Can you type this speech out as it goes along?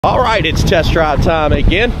All right, it's test drive time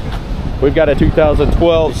again. We've got a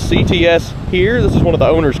 2012 CTS here. This is one of the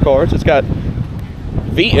owner's cars. It's got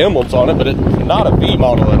V emblems on it, but it's not a V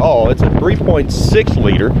model at all. It's a 3.6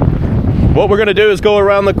 liter. What we're gonna do is go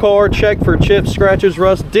around the car, check for chips, scratches,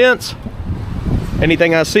 rust, dents.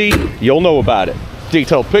 Anything I see, you'll know about it.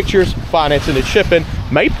 Detailed pictures, financing and shipping,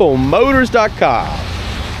 maplemotors.com.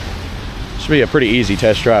 Should be a pretty easy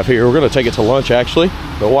test drive here. We're gonna take it to lunch actually.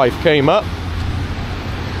 The wife came up.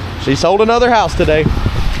 She sold another house today.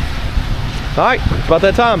 All right, it's about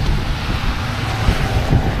that time.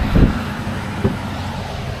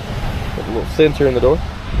 Put a little sensor in the door.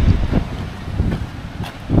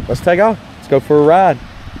 Let's take off. Let's go for a ride.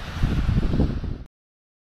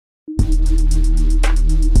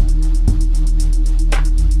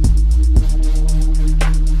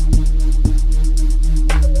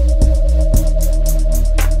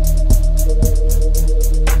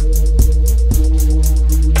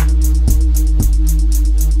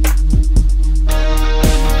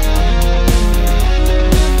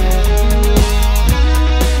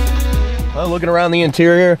 Looking around the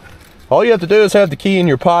interior, all you have to do is have the key in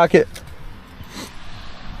your pocket.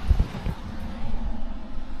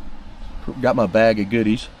 Got my bag of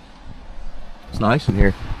goodies. It's nice in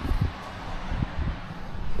here.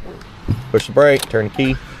 Push the brake, turn the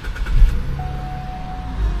key.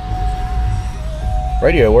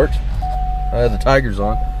 Radio works. I have the Tigers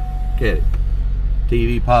on. Get it.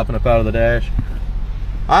 TV popping up out of the dash.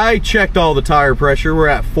 I checked all the tire pressure. We're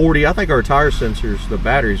at 40. I think our tire sensors, the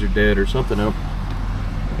batteries are dead or something else.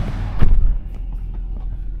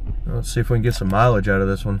 Let's see if we can get some mileage out of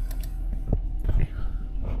this one.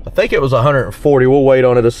 I think it was 140. We'll wait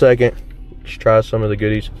on it a second. Let's try some of the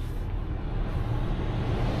goodies.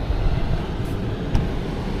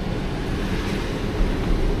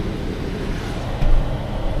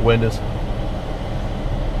 Windows.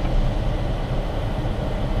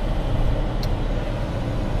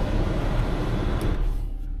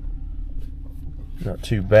 Not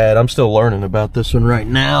too bad. I'm still learning about this one right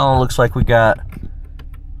now. Looks like we got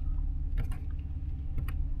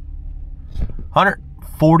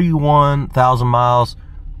 141,000 miles.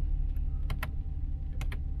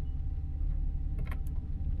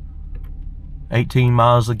 $18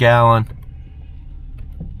 miles a gallon.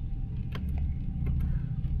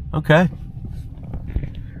 Okay.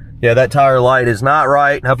 Yeah, that tire light is not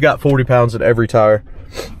right. I've got 40 pounds in every tire.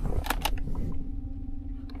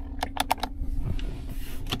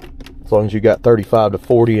 As long as you got 35 to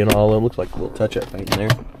 40 and all of them. Looks like a little touch-up paint in there.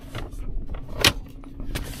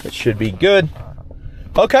 It should be good.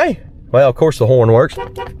 Okay. Well, of course the horn works.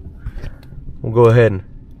 We'll go ahead and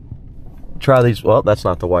try these. Well, that's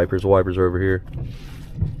not the wipers. The wipers are over here.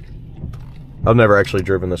 I've never actually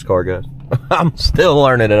driven this car, guys. I'm still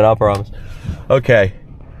learning it, I promise. Okay.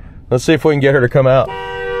 Let's see if we can get her to come out.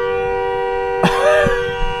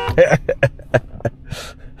 I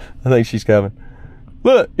think she's coming.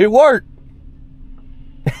 Look, it worked.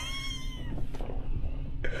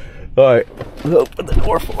 All right, let's open the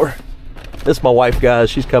door for her. This is my wife, guys.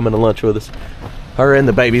 She's coming to lunch with us. Her and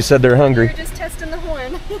the baby said they're hungry. You were just testing the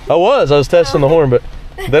horn. I was testing the horn, but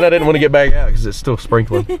then I didn't want to get back out because it's still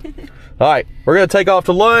sprinkling. All right, we're gonna take off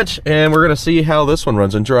to lunch and we're gonna see how this one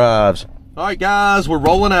runs and drives. All right, guys, we're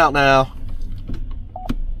rolling out now.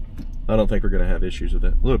 I don't think we're gonna have issues with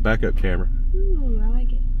that. A little backup camera. Ooh, I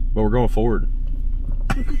like it. But we're going forward.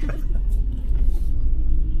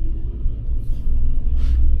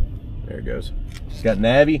 There it goes. It's got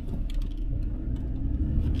Navi.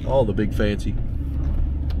 All the big fancy.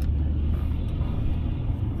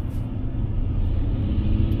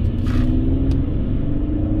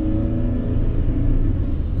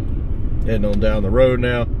 Heading on down the road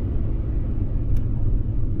now.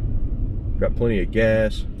 Got plenty of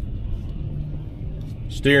gas.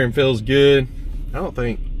 Steering feels good. I don't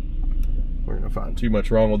think we're gonna find too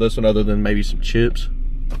much wrong with this one other than maybe some chips.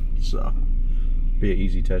 So, be an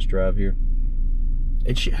easy test drive here.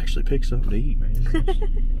 And she actually picks something to eat,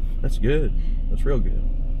 man. That's good. That's real good.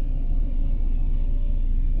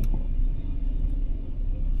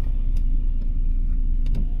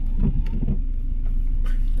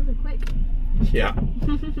 Those are quick. Yeah.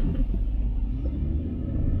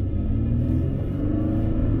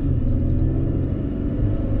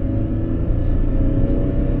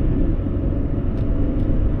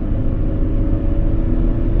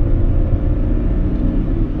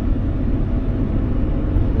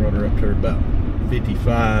 About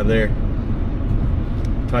 55 there.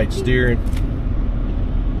 Tight steering.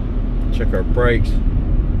 Check our brakes.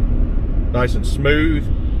 Nice and smooth.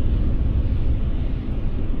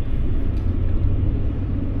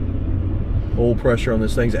 Oil pressure on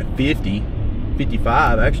this thing's at 50,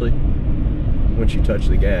 55 actually, once you touch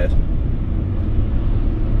the gas.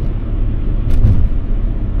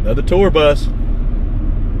 Another tour bus.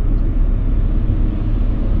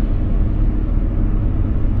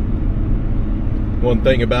 One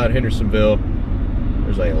thing about Hendersonville,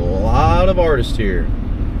 there's a lot of artists here.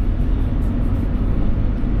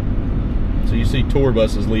 So you see tour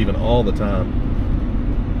buses leaving all the time.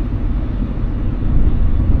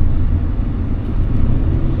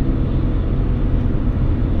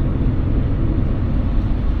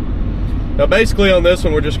 Now basically on this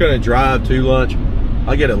one, we're just going to drive to lunch.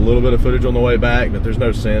 I'll get a little bit of footage on the way back, but there's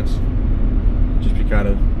no sense. Just be kind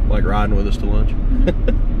of like riding with us to lunch.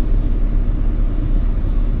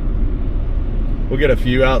 We'll get a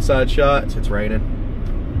few outside shots. It's raining.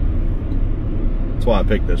 That's why I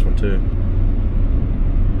picked this one too.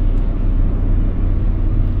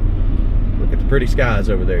 Look at the pretty skies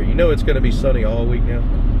over there. You know it's going to be sunny all week now.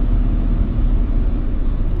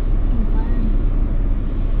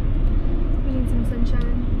 We need some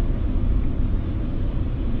sunshine.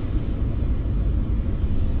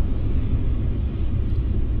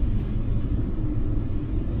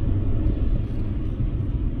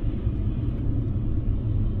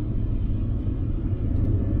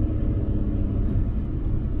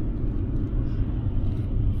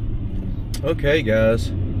 Okay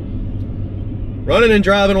guys, running and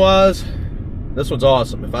driving wise, this one's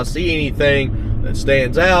awesome. If I see anything that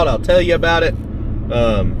stands out, I'll tell you about it,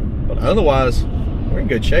 but otherwise we're in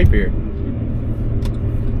good shape here.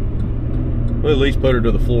 We'll at least put her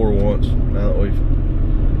to the floor once now that we've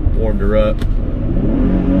warmed her up.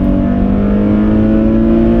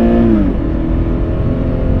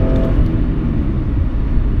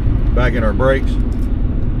 Back in our brakes.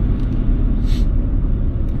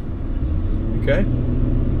 Okay.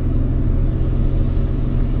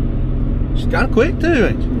 She's kind of quick too,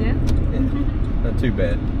 ain't she? Yeah. Not too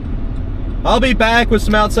bad. I'll be back with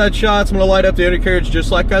some outside shots. I'm going to light up the undercarriage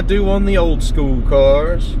just like I do on the old school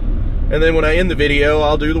cars. And then when I end the video,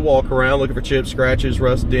 I'll do the walk around looking for chips, scratches,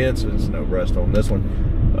 rust, dents. There's no rust on this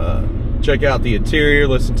one. Check out the interior,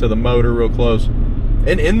 listen to the motor real close,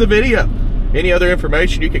 and end the video. Any other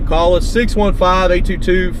information, you can call us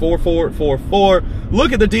 615-822-4444.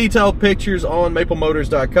 Look at the detailed pictures on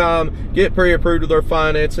maplemotors.com. Get pre-approved with our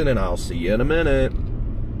financing, and I'll see you in a minute.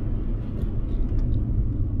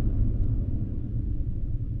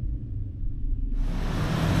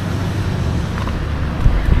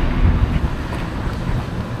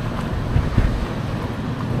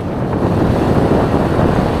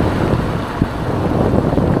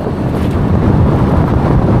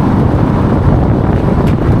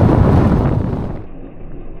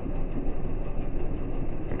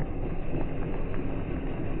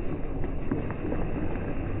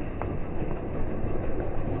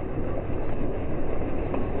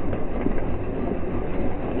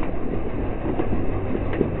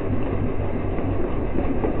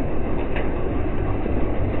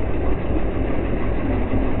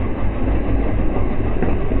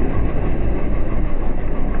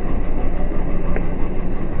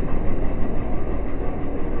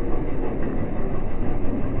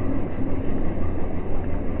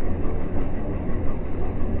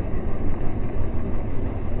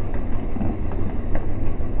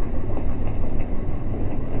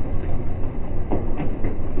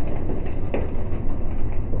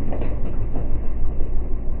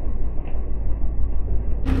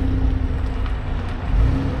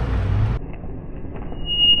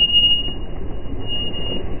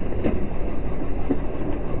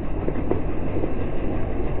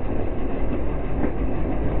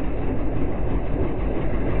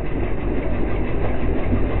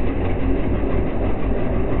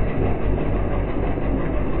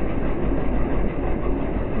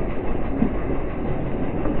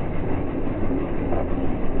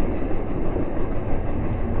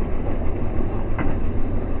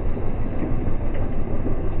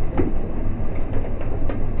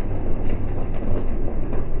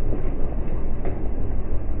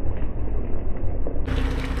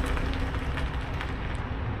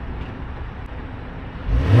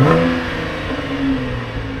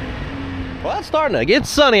 Well, it's starting to get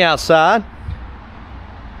sunny outside.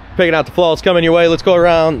 Picking out the flaws coming your way. Let's go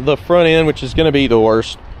around the front end, which is going to be the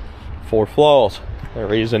worst for flaws. The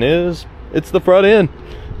reason is it's the front end.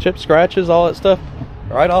 Chip scratches, all that stuff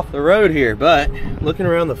right off the road here. But looking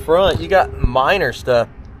around the front, you got minor stuff.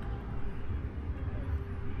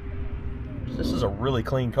 This is a really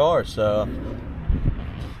clean car, so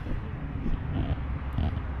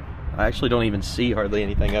I actually don't even see hardly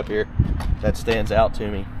anything up here that stands out to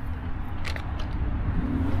me.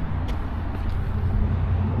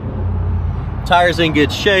 Tires in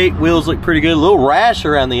good shape. Wheels look pretty good. A little rash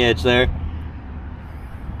around the edge there.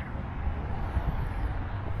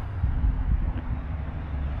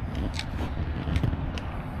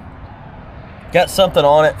 Got something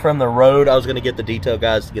on it from the road. I was going to get the detail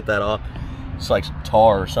guys to get that off. It's like some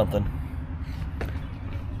tar or something.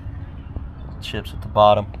 Chips at the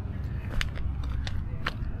bottom.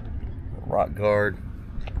 Rock guard.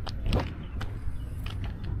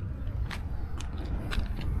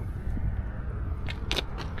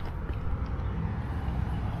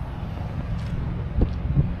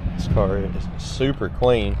 This car is super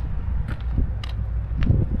clean.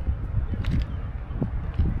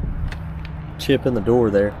 Chip in the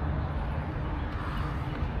door there.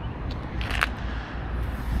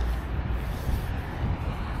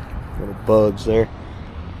 Little bugs there.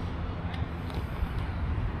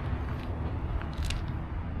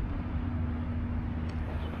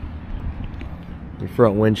 Your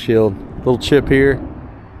front windshield. Little chip here.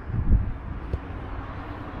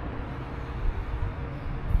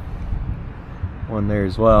 One there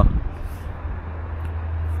as well.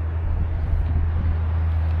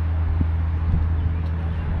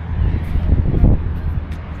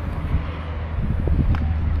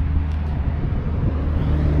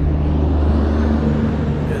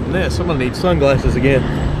 This, I'm gonna need sunglasses again.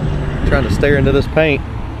 I'm trying to stare into this paint.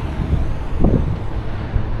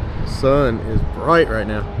 The sun is bright right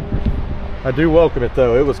now. I do welcome it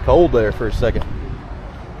though. It was cold there for a second.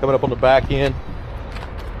 Coming up on the back end.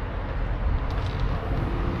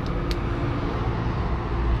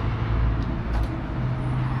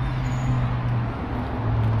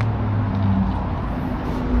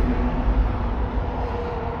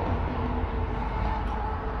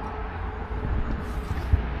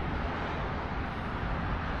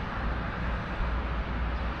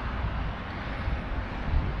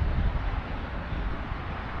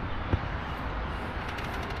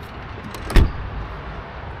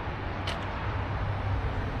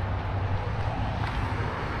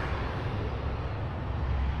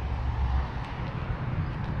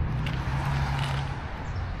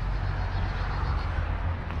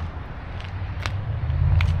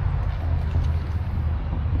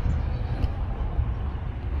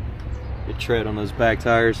 Tread on those back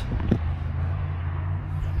tires.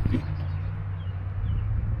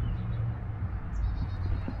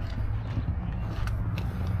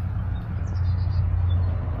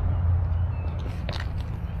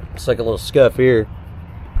 It's like a little scuff here.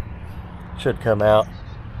 Should come out.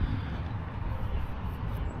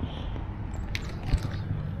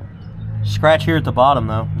 Scratch here at the bottom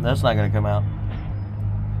though. That's not going to come out.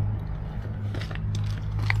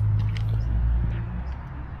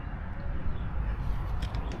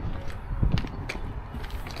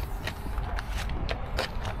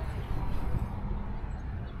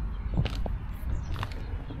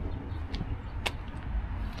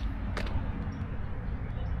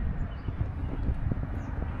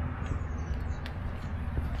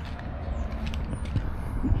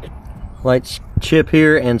 Light chip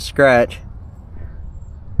here and scratch.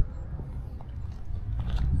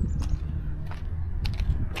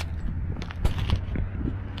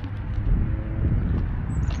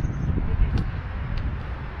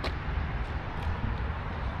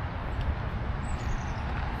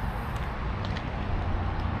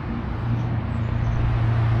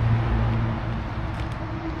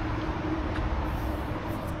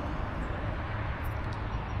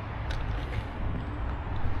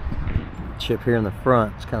 Chip here in the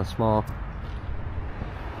front, it's kind of small.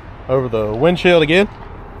 Over the windshield again.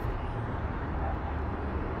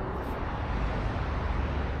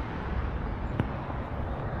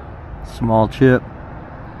 Small chip.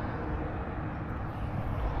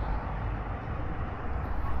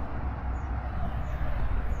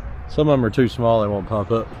 Some of them are too small, they won't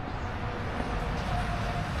pop up.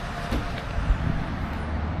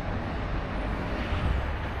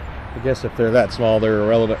 I guess if they're that small, they're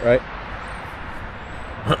irrelevant, right?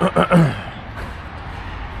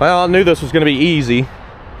 Well, I knew this was going to be easy.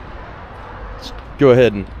 Let's go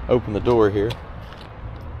ahead and open the door here.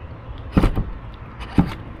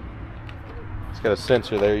 It's got a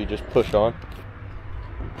sensor there you just push on.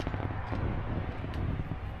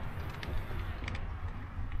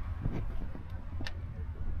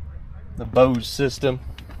 The Bose system.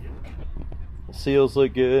 The seals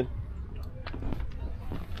look good.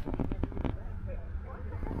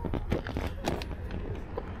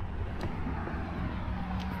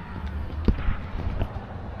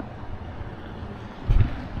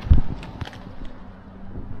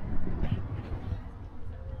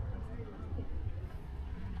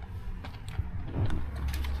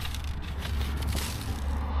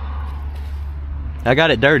 I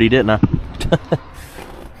got it dirty, didn't I?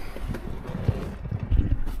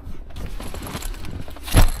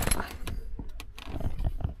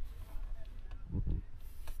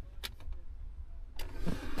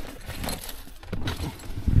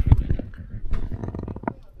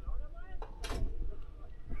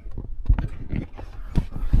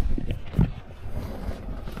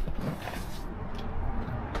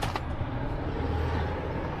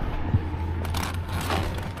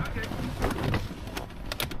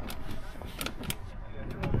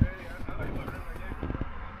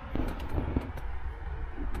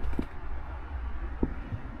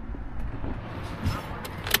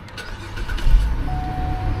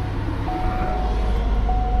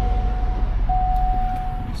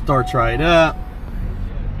 Starts right up.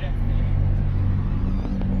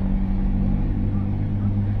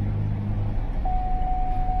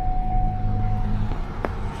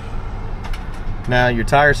 Now your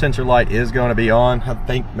tire sensor light is going to be on. I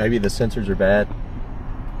think maybe the sensors are bad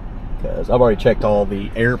because I've already checked all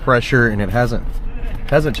the air pressure and it hasn't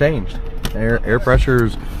changed. Air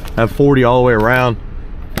pressures have 40 all the way around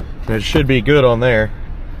and it should be good on there.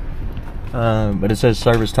 But it says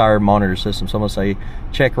service tire monitor system, so I'm gonna say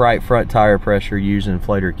check right front tire pressure, use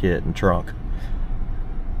inflator kit and trunk.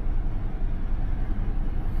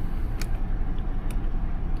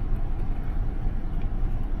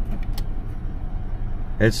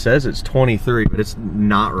 It says it's 23, but it's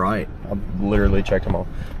not right. I've literally checked them all.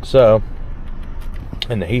 So,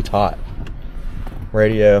 and the heat's hot.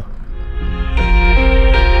 Radio.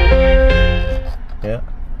 Yeah.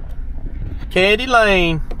 Candy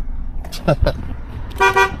Lane.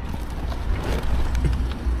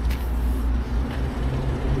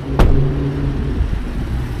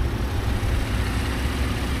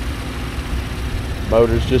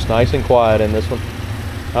 Motor's just nice and quiet in this one.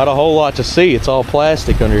 Not a whole lot to see. It's all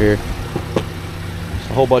plastic under here. Just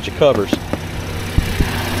a whole bunch of covers.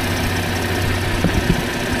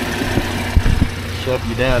 Shove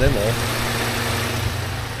you down in there.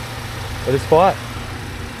 But it's quiet.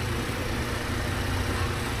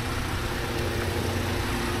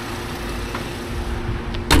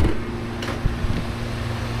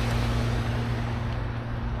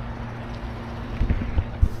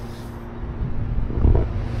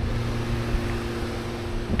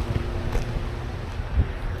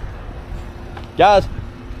 Guys,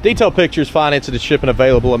 detailed pictures, financing, and shipping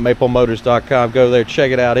available at maplemotors.com. Go there,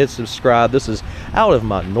 check it out, hit subscribe. This is out of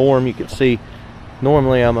my norm. You can see,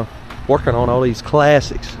 normally I'm working on all these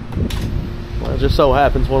classics. Well, it just so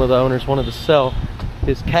happens one of the owners wanted to sell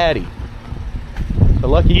his Caddy. So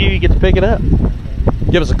lucky you get to pick it up.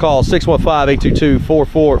 Give us a call,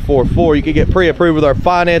 615-822-4444. You can get pre-approved with our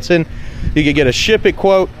financing. You can get a shipping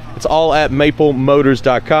quote. It's all at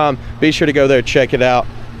maplemotors.com. Be sure to go there, check it out.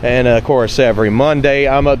 And of course, every Monday,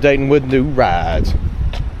 I'm updating with new rides.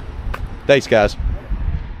 Thanks, guys.